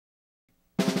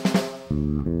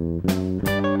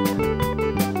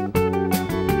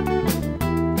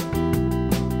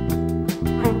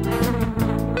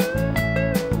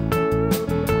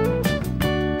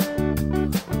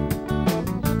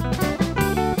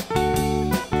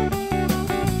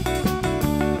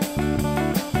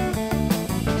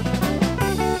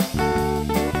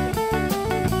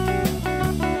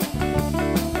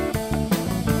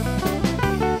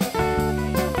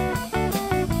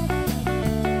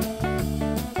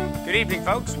Good evening,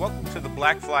 folks. Welcome to the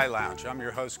Black Fly Lounge. I'm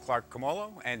your host, Clark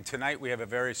Comollo, and tonight we have a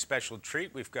very special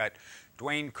treat. We've got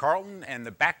Duane Carleton and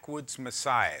the Backwoods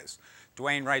Messiahs.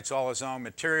 Duane writes all his own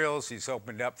materials. He's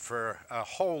opened up for a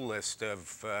whole list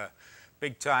of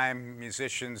big-time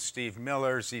musicians, Steve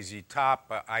Miller, ZZ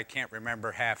Top. I can't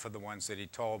remember half of the ones that he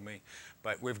told me,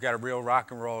 but we've got a real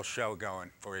rock and roll show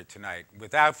going for you tonight.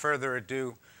 Without further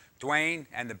ado, Duane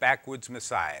and the Backwoods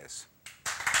Messiahs.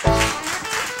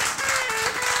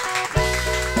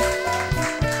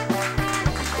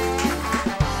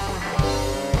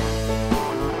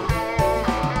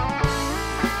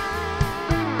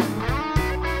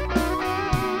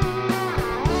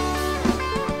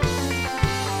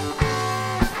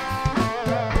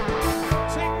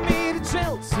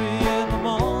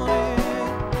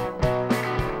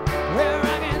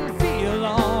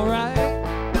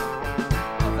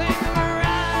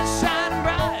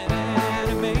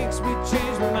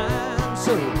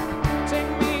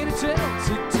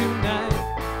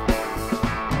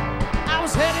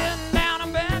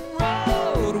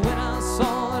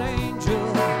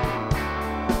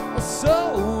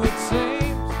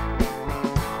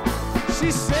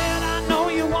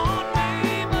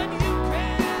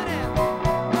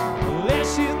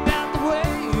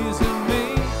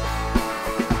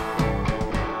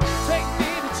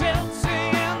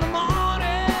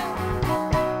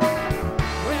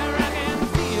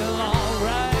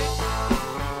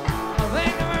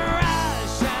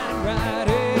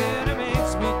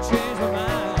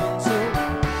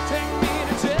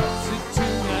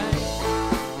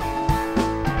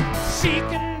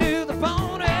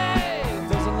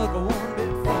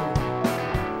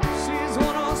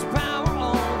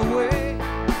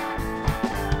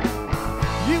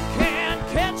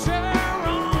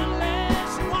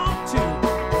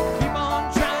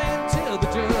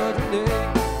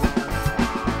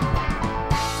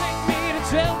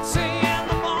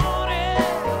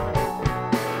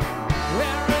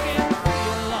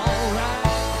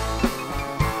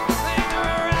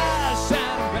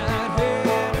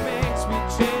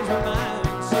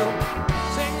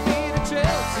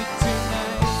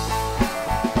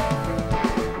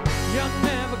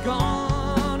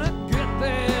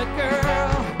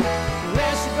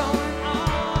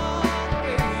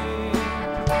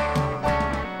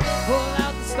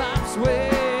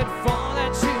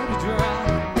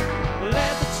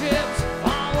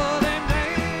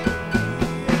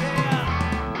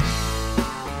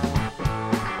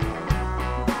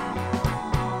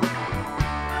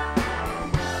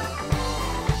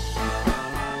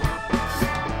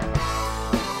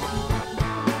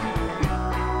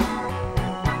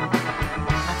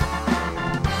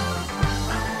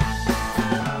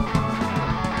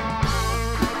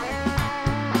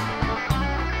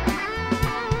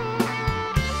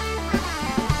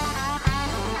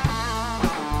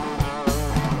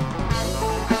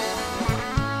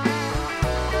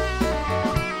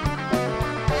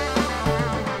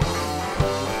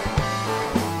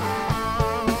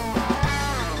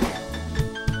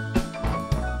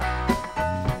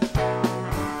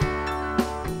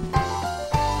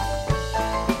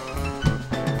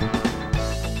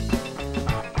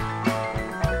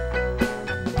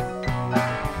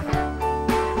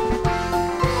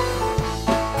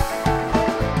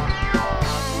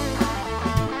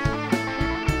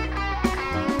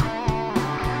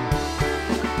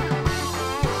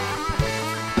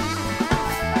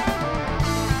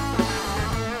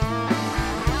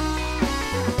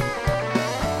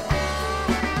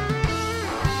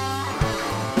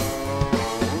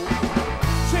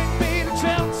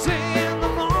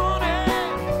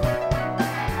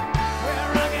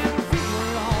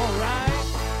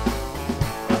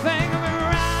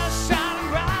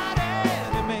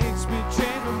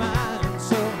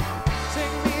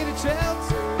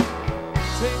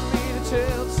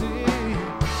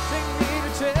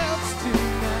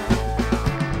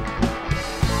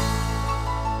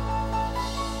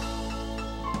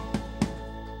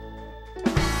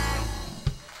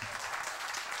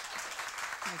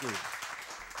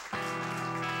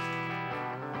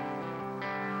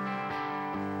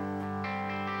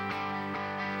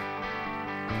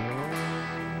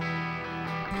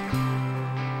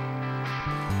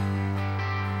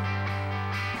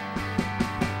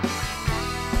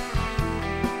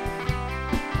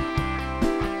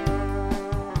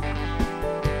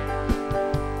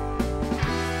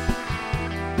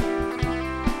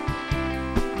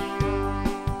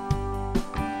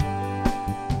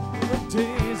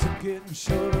 days are getting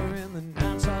shorter and the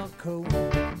nights are cold.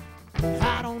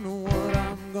 I don't know what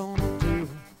I'm gonna do.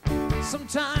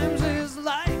 Sometimes this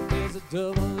life is a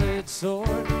double-edged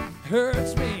sword.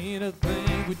 Hurts me to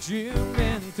think what you've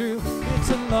been through.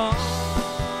 It's a long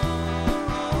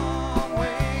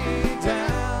way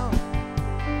down.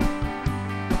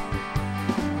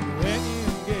 When you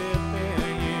get there,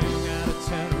 you gotta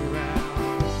turn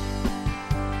around.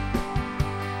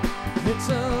 It's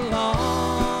a long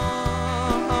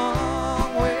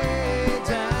way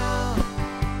down.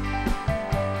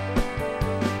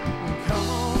 Come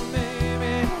on,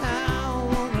 baby, I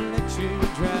wanna let you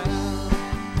drown.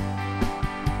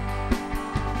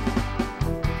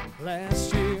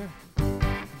 Last year,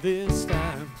 this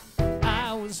time,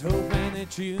 I was hoping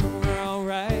that you were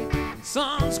alright.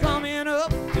 Sun's coming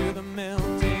up through the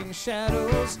melting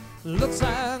shadows. Looks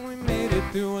like we made it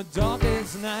through a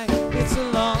darkest night. It's a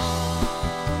long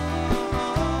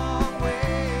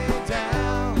way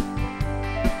down.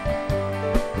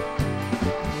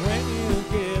 When you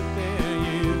get there,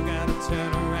 you gotta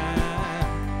turn around.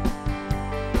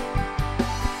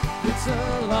 It's a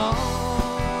long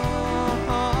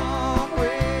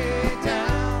way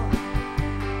down.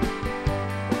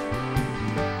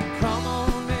 Come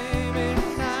on, baby,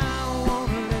 I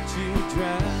wanna let you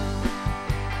drown.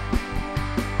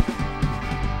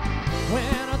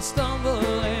 When I stumble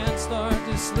and start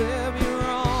to slip, you're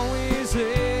always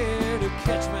there to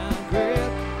catch my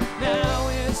grip. Now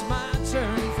it's my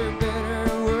turn for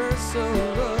better or worse, so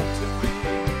look to me.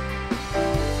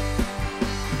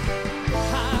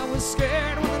 I was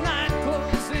scared when the night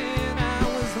closed in. I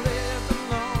was left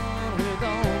alone with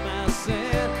all my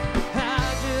sin. I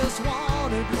just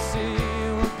wanted to see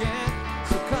you again,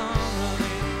 so come to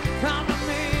me,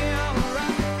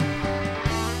 alright.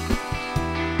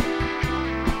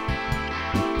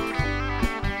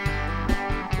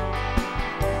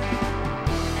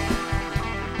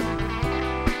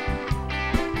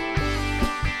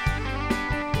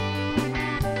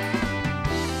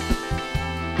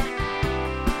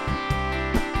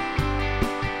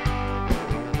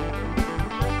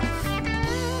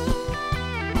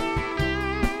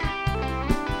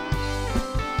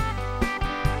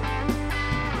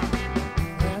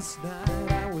 Last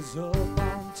night I was up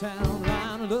on town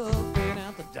line looking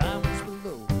at the diamonds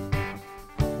below.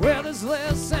 Well, there's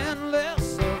less and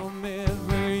less of them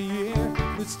every year.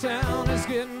 This town is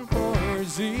getting poorer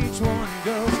as each one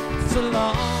goes. It's a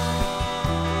long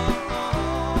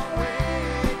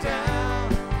way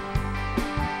down.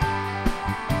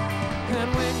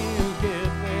 And when you get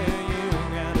there, you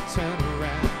gotta turn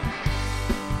around.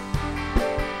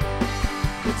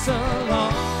 It's a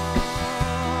long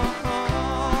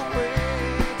way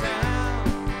down.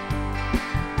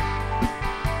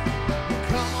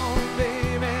 Come on,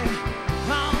 baby,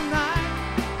 all night.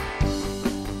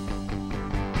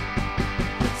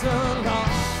 It's a long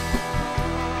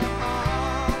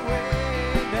way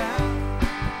down.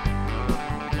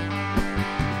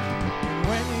 And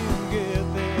when you get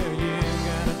there, you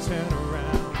gotta turn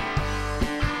around.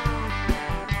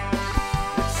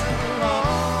 It's a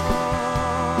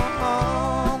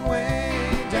long way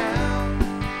down.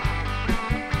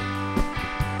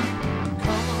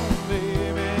 Come on,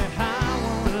 baby, I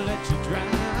wanna let you drown.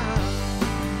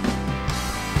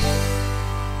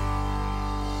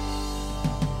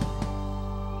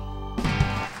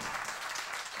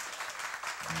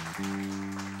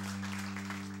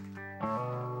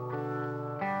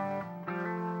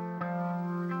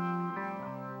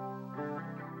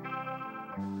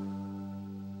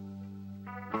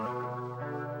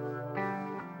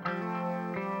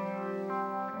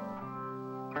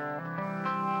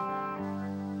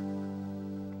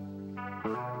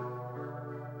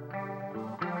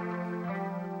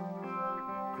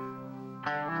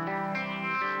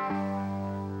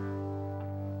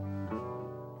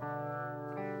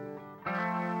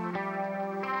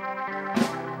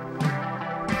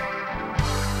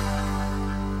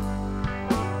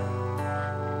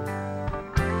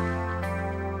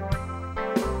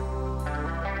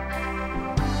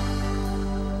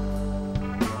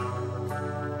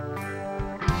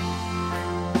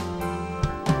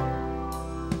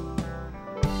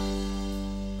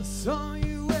 I saw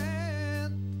you at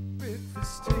the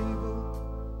breakfast table.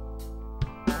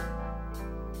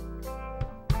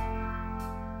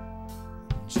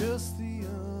 Just the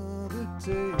other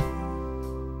day.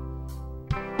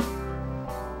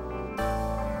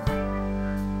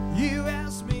 You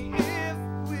asked me if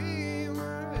we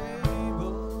were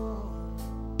able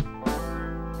to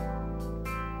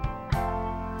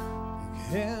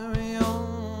carry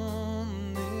on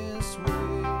this way.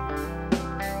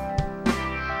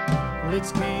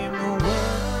 Let's game the world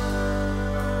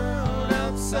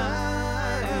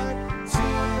outside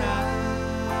tonight.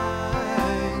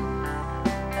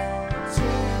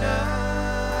 Tonight.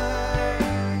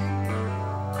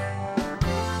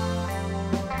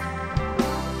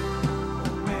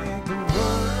 Make the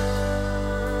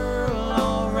world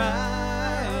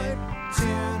alright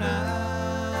tonight.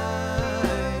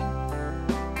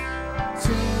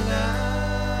 Tonight.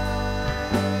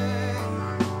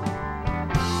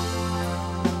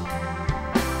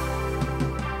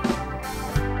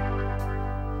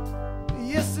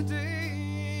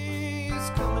 Yesterday's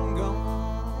come and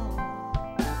gone.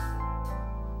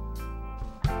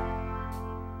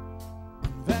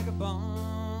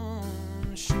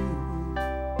 Vagabond shoes.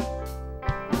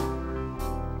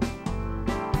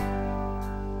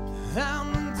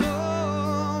 Out the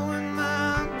door with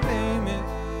my payment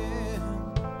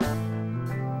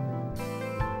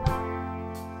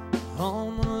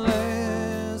on the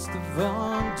last of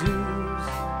our dues.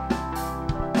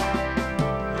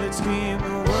 Let's keep the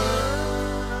world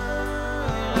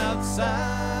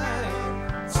outside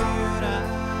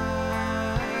tonight.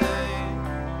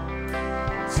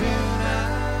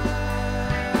 Tonight.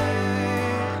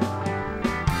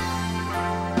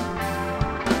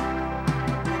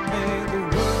 Make the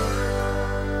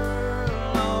world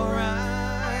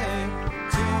alright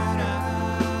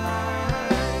tonight.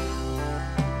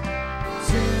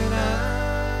 Tonight.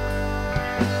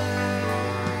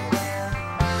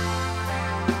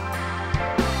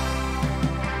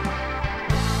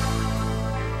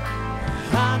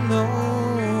 I know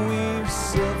we've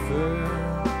suffered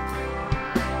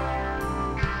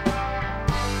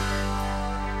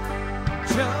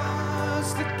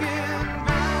just to get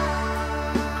by.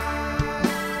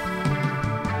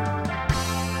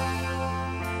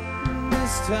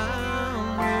 This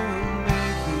time we'll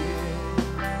make it.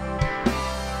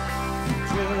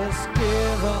 Just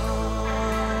give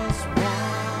us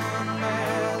one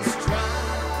last try.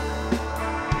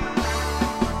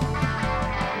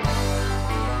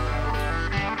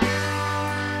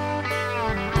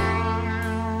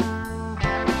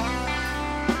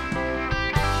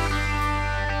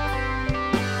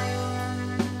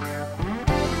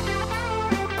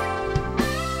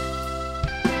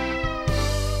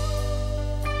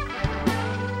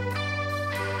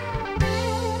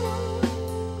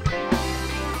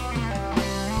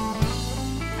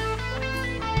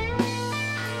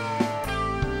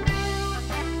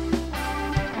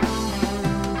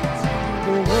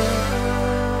 The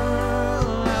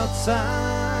world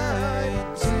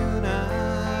outside tonight.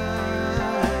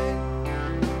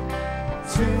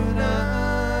 Tonight.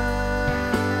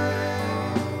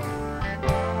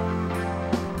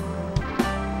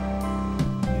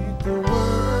 Make the world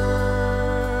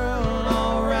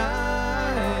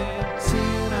alright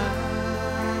tonight.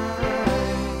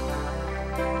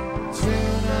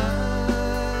 Tonight.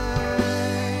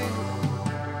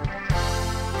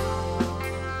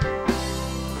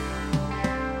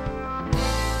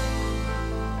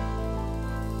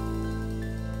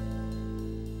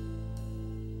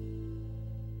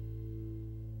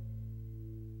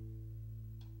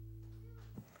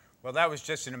 Well, that was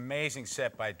just an amazing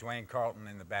set by Duane Carleton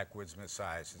and the Backwoods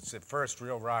Messiahs. It's the first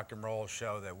real rock and roll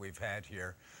show that we've had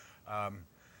here. I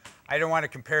don't want to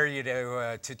compare you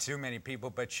to too many people,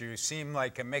 but you seem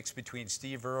like a mix between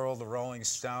Steve Earle, the Rolling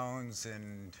Stones,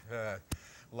 and a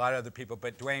lot of other people.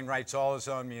 But Duane writes all his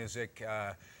own music,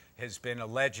 has been a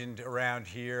legend around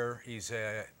here. He's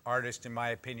an artist, in my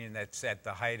opinion, that's at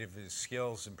the height of his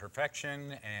skills and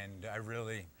perfection, and I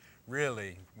really,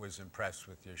 really was impressed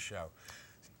with your show.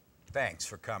 Thanks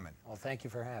for coming. Well, thank you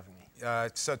for having me.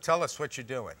 So tell us what you're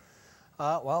doing.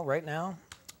 Well, right now,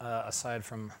 aside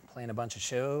from playing a bunch of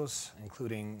shows,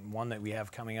 including one that we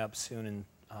have coming up soon in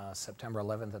September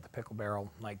 11th at the Pickle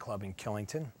Barrel nightclub in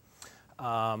Killington,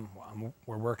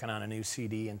 we're working on a new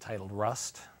CD entitled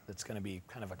Rust. That's going to be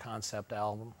kind of a concept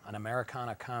album, an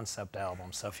Americana concept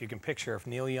album. So if you can picture, if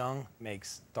Neil Young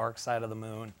makes Dark Side of the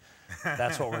Moon,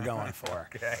 that's what we're going for.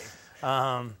 Okay.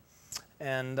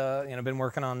 And you know, been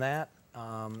working on that.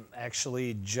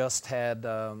 Actually, just had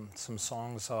some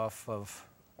songs off of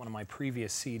one of my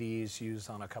previous CDs used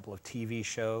on a couple of TV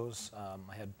shows.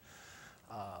 I had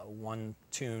one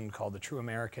tune called "The True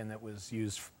American" that was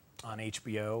used on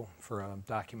HBO for a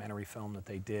documentary film that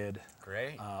they did.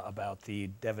 Great. About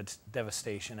the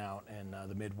devastation out in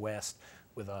the Midwest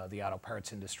with the auto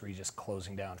parts industry just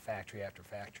closing down factory after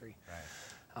factory. Right.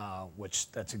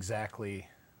 Which that's exactly,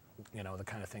 you know, the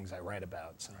kind of things I write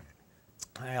about. So.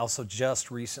 I also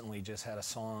just recently had a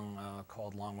song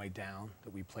called "Long Way Down"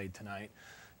 that we played tonight.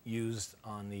 used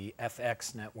on the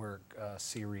FX network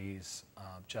series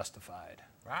Justified.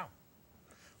 Wow.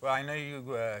 Well, I know you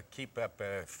keep up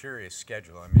a furious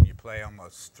schedule. I mean, you play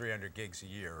almost 300 gigs a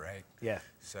year, right? Yeah.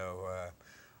 So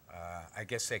I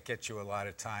guess that gets you a lot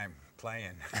of time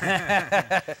playing.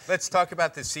 Let's talk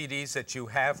about the CDs that you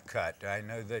have cut. I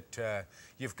know that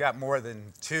you've got more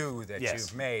than 2 that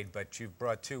you've made, but you've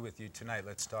brought 2 with you tonight.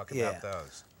 Let's talk about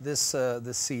those. This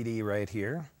CD right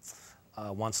here,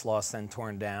 Once Lost Then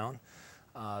Torn Down,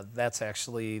 that's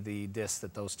actually the disc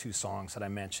that those 2 songs that I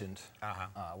mentioned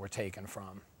were taken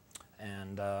from.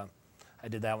 And I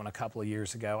did that one a couple of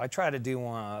years ago. I try to do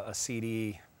a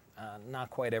CD,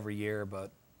 not quite every year,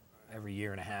 but every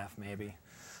year and a half maybe.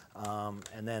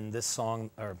 And then this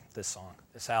album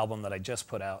that I just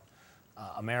put out,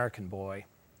 American Boy,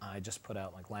 I just put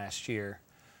out like last year.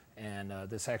 And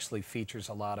this actually features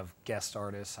a lot of guest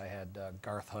artists. I had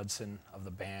Garth Hudson of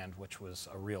the band, which was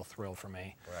a real thrill for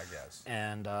me. Well, I guess.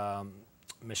 And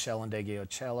Michelle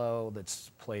Indeggio-Cello,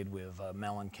 that's played with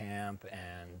Mellencamp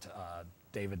and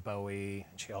David Bowie.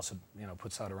 And she also,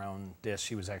 puts out her own disc.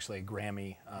 She was actually a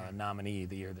Grammy nominee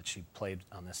the year that she played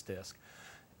on this disc.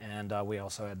 And we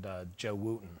also had Joe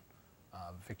Wooten,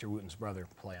 Victor Wooten's brother,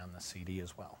 play on the CD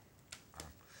as well.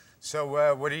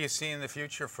 So what do you see in the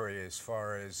future for you as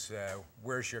far as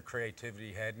where's your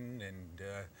creativity heading, and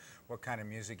what kind of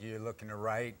music are you looking to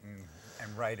write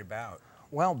and write about?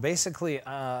 Well, basically,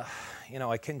 I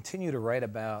continue to write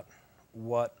about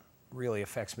what really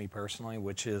affects me personally,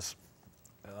 which is,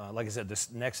 like I said,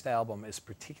 this next album is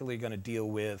particularly going to deal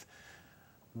with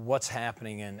what's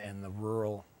happening in the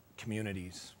rural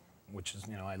communities, which is,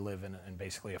 I live in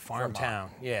basically a farm town.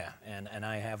 Yeah, and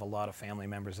I have a lot of family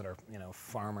members that are,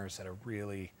 farmers that are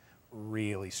really,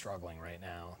 really struggling right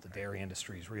now. The dairy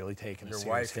industry is really taking a serious hit.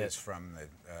 Your wife is from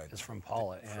the... is from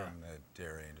Paula, yeah. From the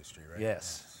dairy industry, right?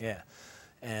 Yes, yeah.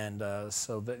 And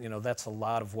so, that, that's a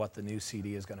lot of what the new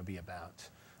CD is going to be about.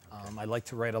 Okay. I like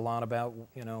to write a lot about,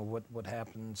 what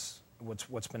happens...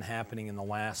 What's been happening in the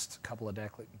last couple of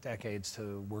decades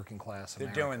to working class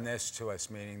America. They're doing this to us,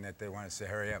 meaning that they want us to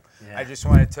hurry up. Yeah. I just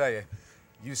want to tell you,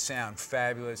 you sound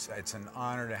fabulous. It's an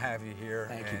honor to have you here.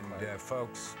 Thank you, Clark.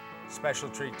 Folks, special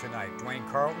treat tonight, Duane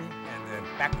Carleton and the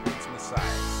Backwoods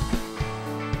Messiahs.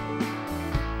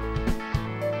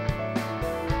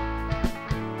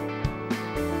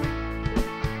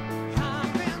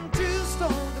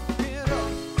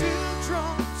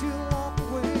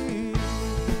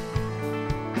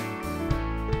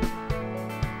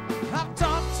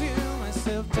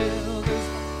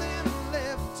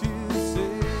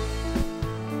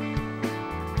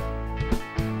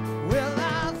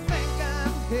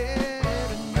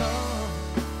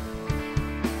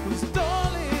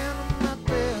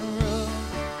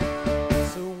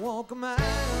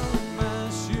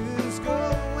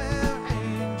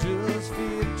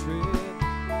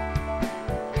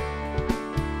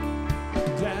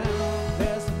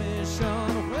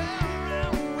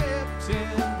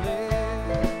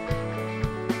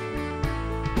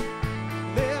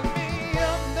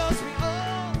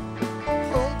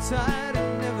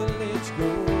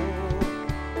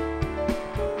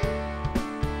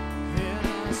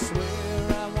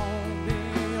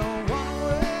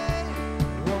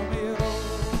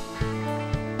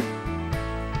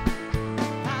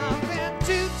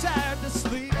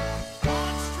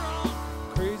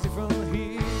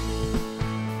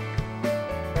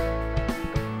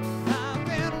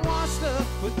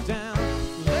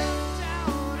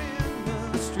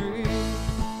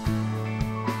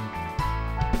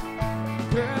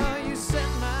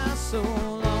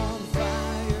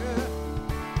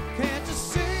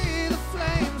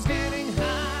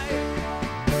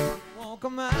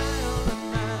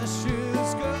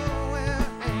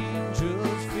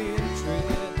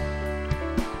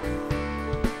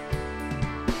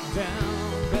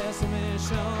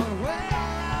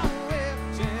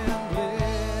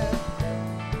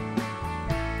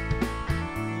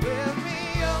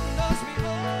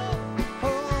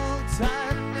 Hold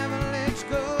tight and never let you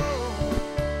go.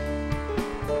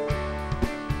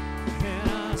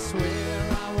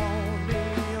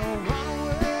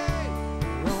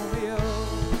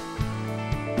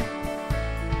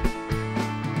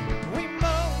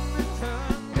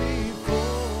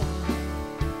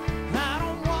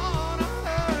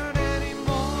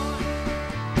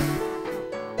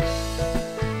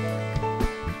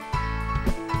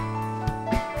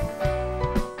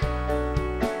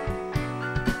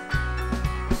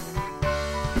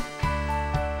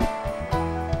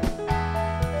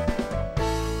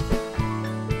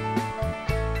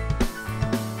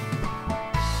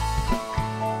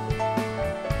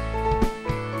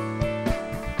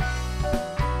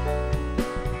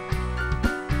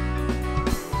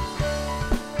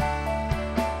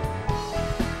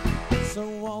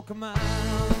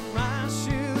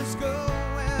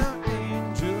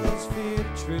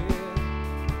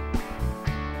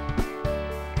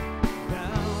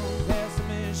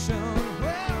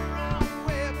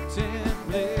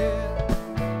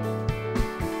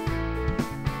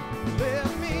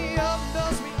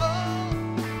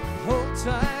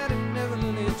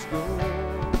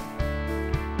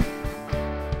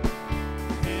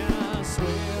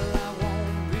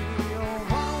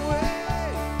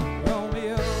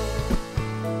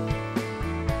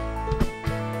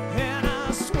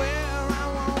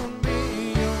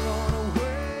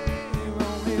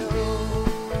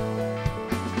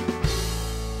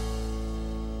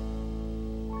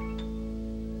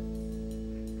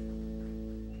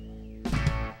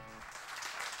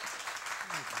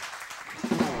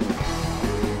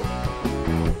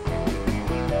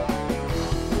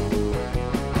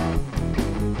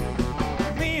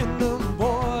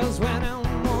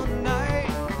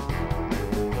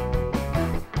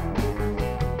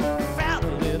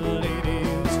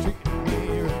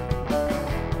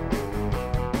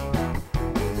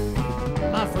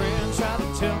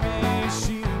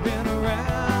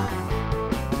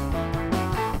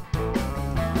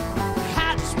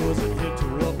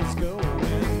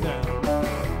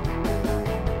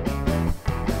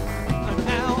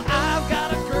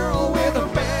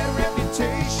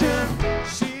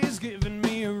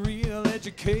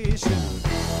 education.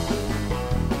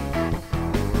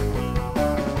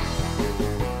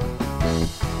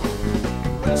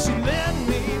 Well, she let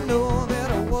me know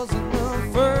that I wasn't the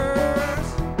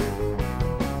first.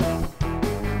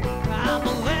 I'm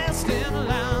the last in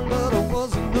line, but I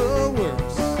wasn't the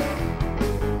worst.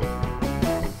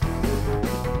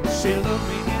 She looked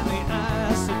me in the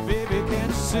eyes, said, baby, can't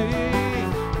you see?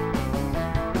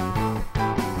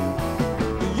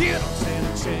 You don't stand a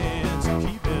chance of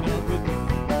keeping up with me.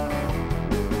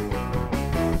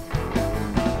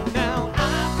 Now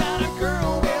I've got a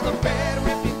girl with a bad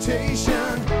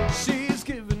reputation. She's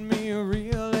giving me a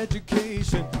real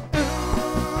education.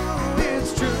 Ooh,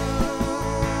 it's true,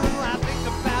 I think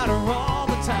about her all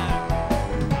the time.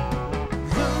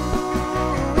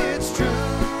 Ooh, it's true,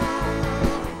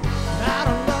 I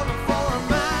don't love her for a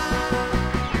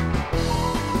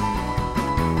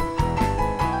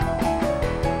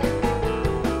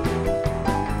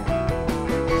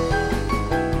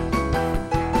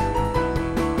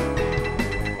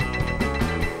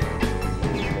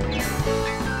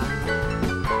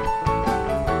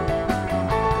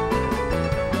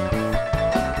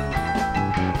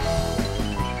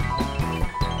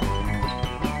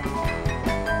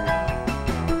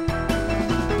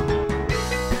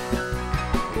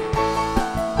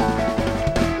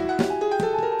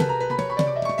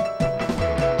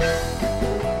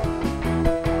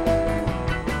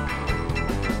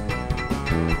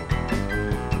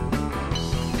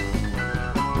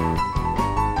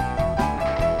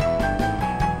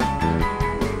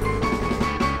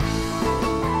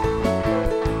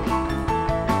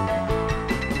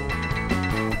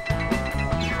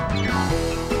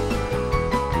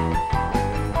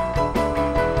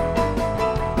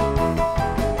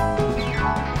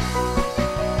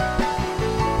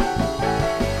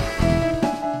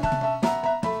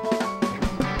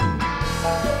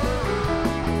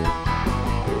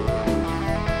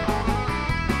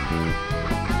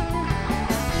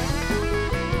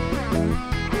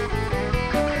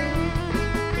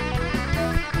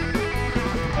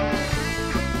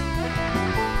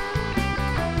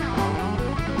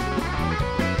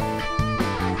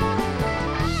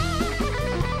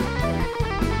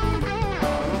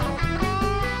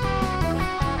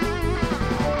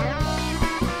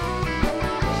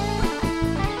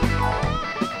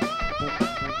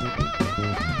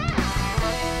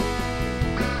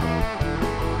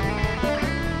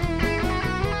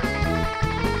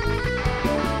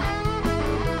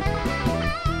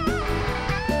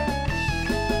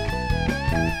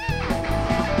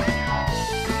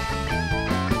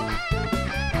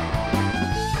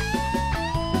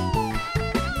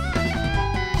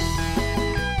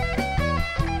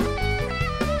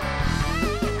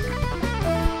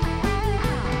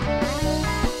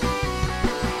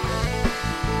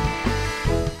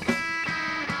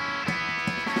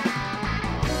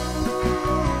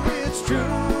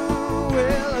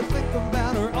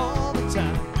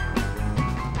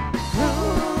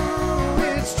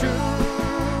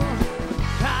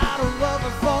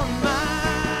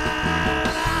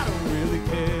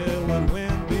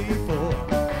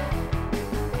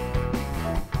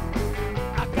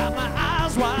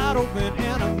open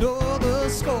and I know the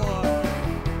score.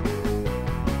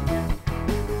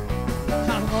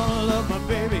 I'm gonna love my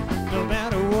baby no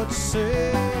matter what you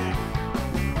say.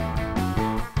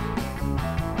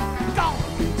 Gonna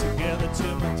be together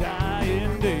till my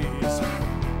dying days.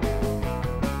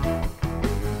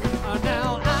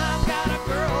 Now I've got a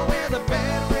girl with a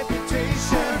bad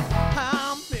reputation.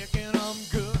 I'm picking up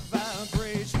good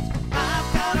vibrations.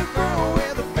 I've got a girl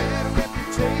with a bad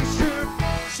reputation.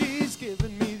 She's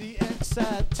giving me the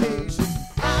excitation.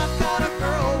 I've got a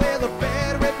girl with a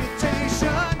bad reputation.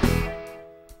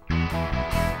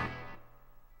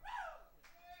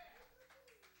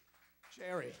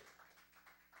 Jerry.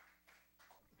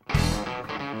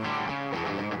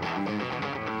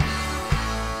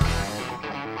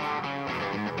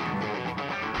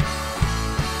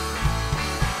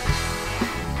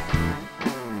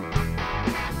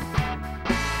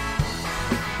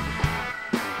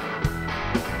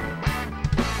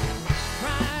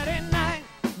 Friday night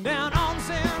down on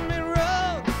Sandy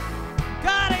Road,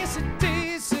 got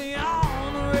AC/DC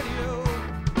on the radio.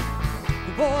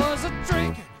 The boys are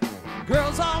drinking,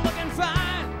 girls are looking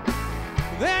fine.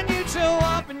 Then you show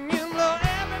up and you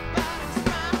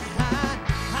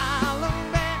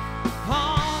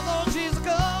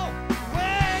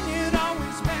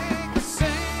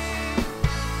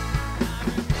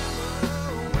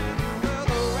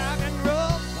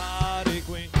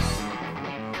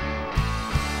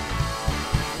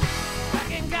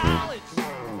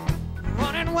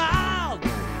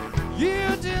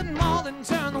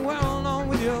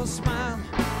your smile.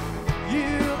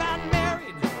 You got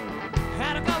married,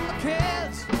 had a couple of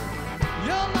kids.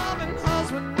 Your loving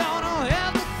husband don't know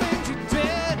half the things you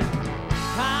did.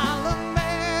 I look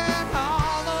back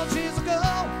all those years ago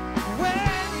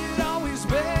when you'd always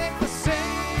make the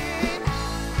scene.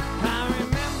 I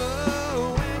remember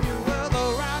when you were the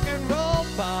rock and roll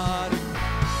party.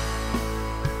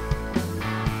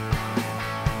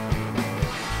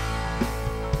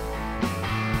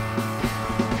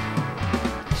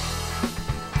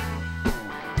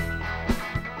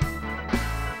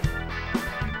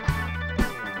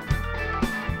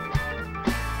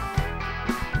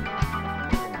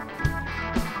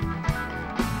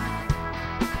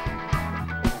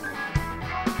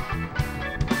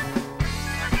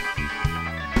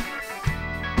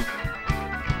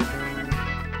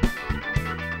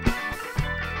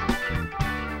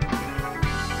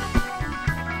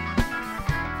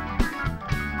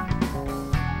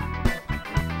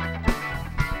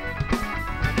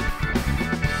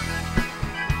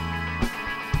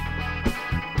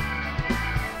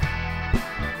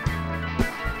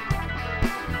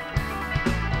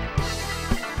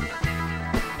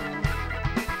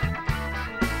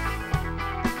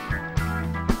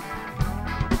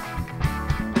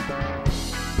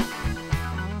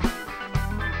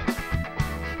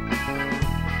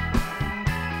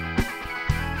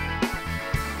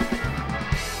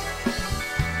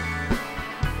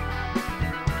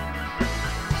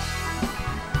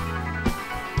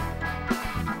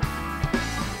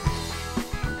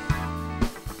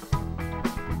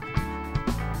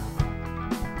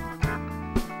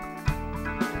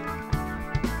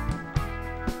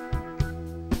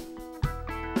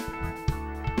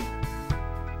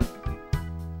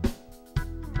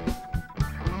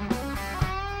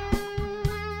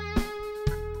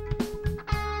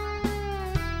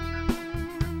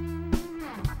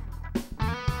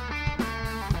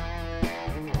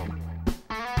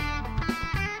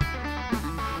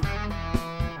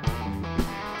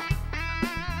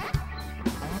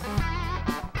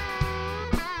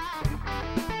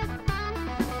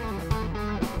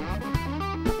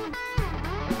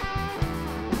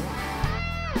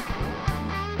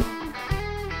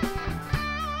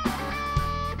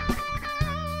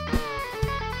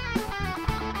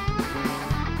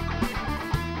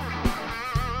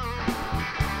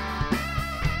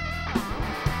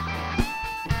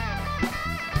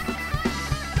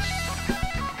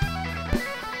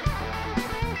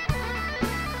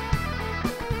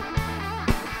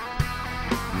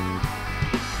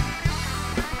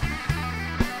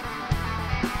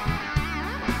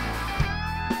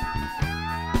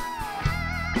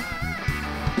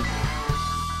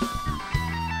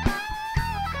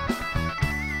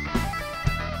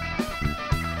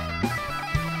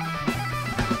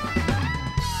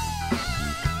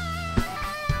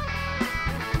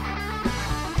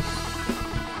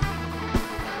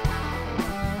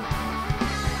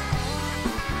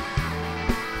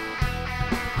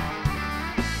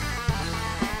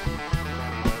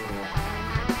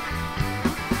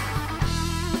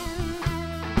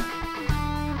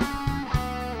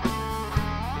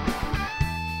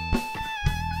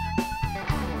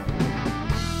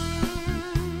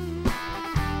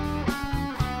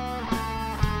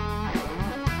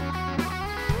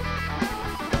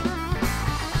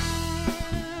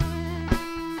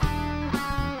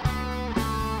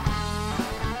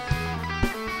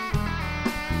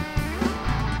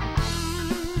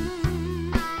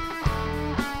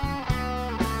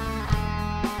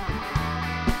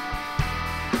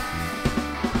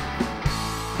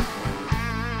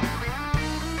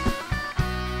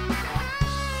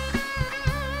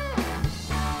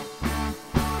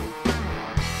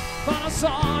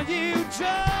 Saw you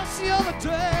just the other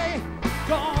day,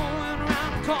 going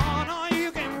around the corner,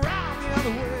 you came round the other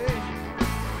way.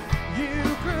 You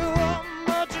grew up,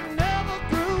 but you never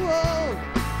grew old.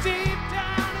 Deep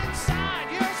down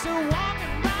inside, you're still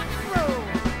walking rock and roll.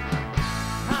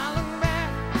 I look back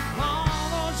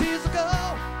all those years ago,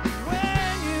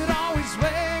 when you'd always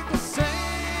make the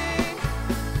sing.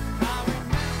 I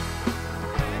remember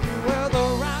when you were the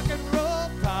rock and roll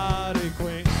party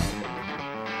queen.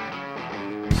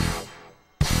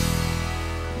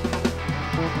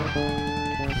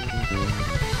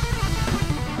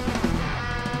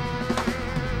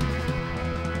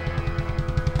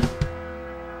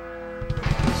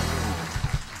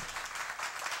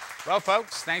 Well,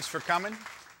 folks, thanks for coming.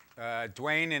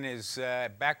 Duane and his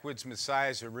Backwoods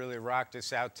Messiahs have really rocked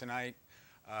us out tonight.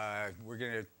 We're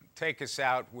going to take us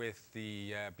out with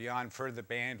the Beyond Further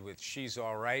Band with She's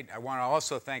All Right. I want to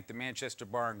also thank the Manchester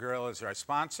Bar and Grill as our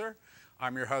sponsor.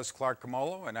 I'm your host, Clark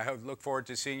Comollo, and I look forward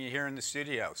to seeing you here in the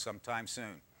studio sometime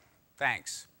soon.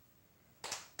 Thanks.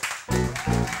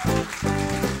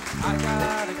 I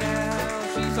got a gal,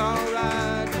 she's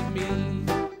alright with me.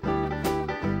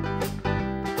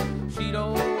 She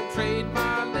don't trade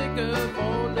my liquor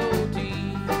for no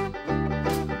tea.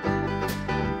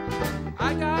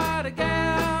 I got a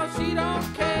gal, she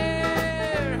don't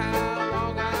care how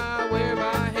long I wear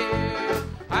my hair.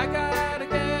 I got a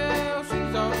gal,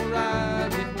 she's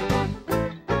alright with me.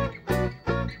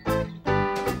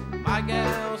 My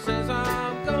gal says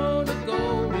I'm gonna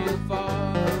go real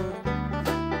far.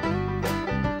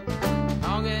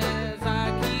 Long as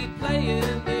I keep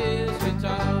playing this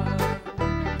guitar.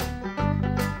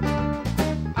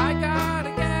 I got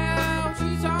a gal,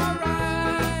 she's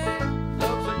alright.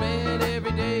 Loves her man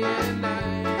every day and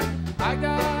night. I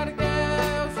got a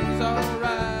gal, she's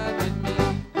alright with me.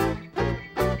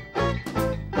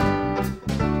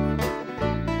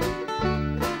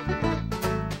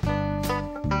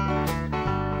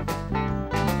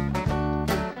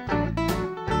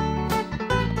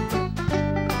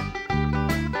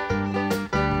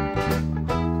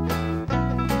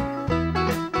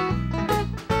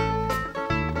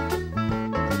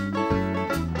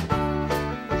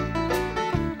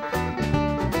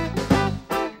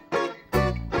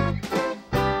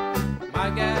 My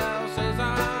gal says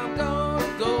I'm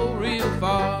gonna go real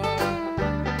far.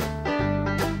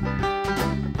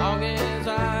 Long as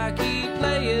I keep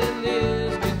playing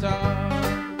this guitar.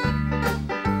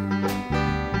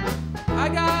 I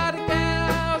got a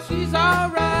gal, she's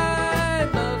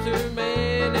alright. Loves her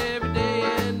man every day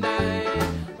and night.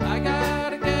 I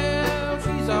got a gal,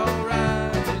 she's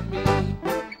alright with me.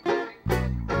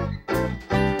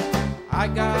 I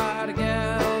got a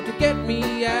gal to get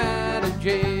me out of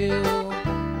jail.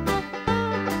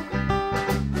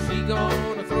 She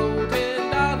gonna throw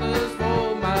 $10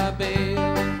 for my bail.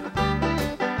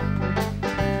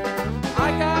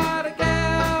 I got a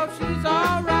gal, she's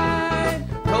alright.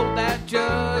 Told that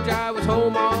judge I was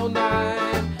home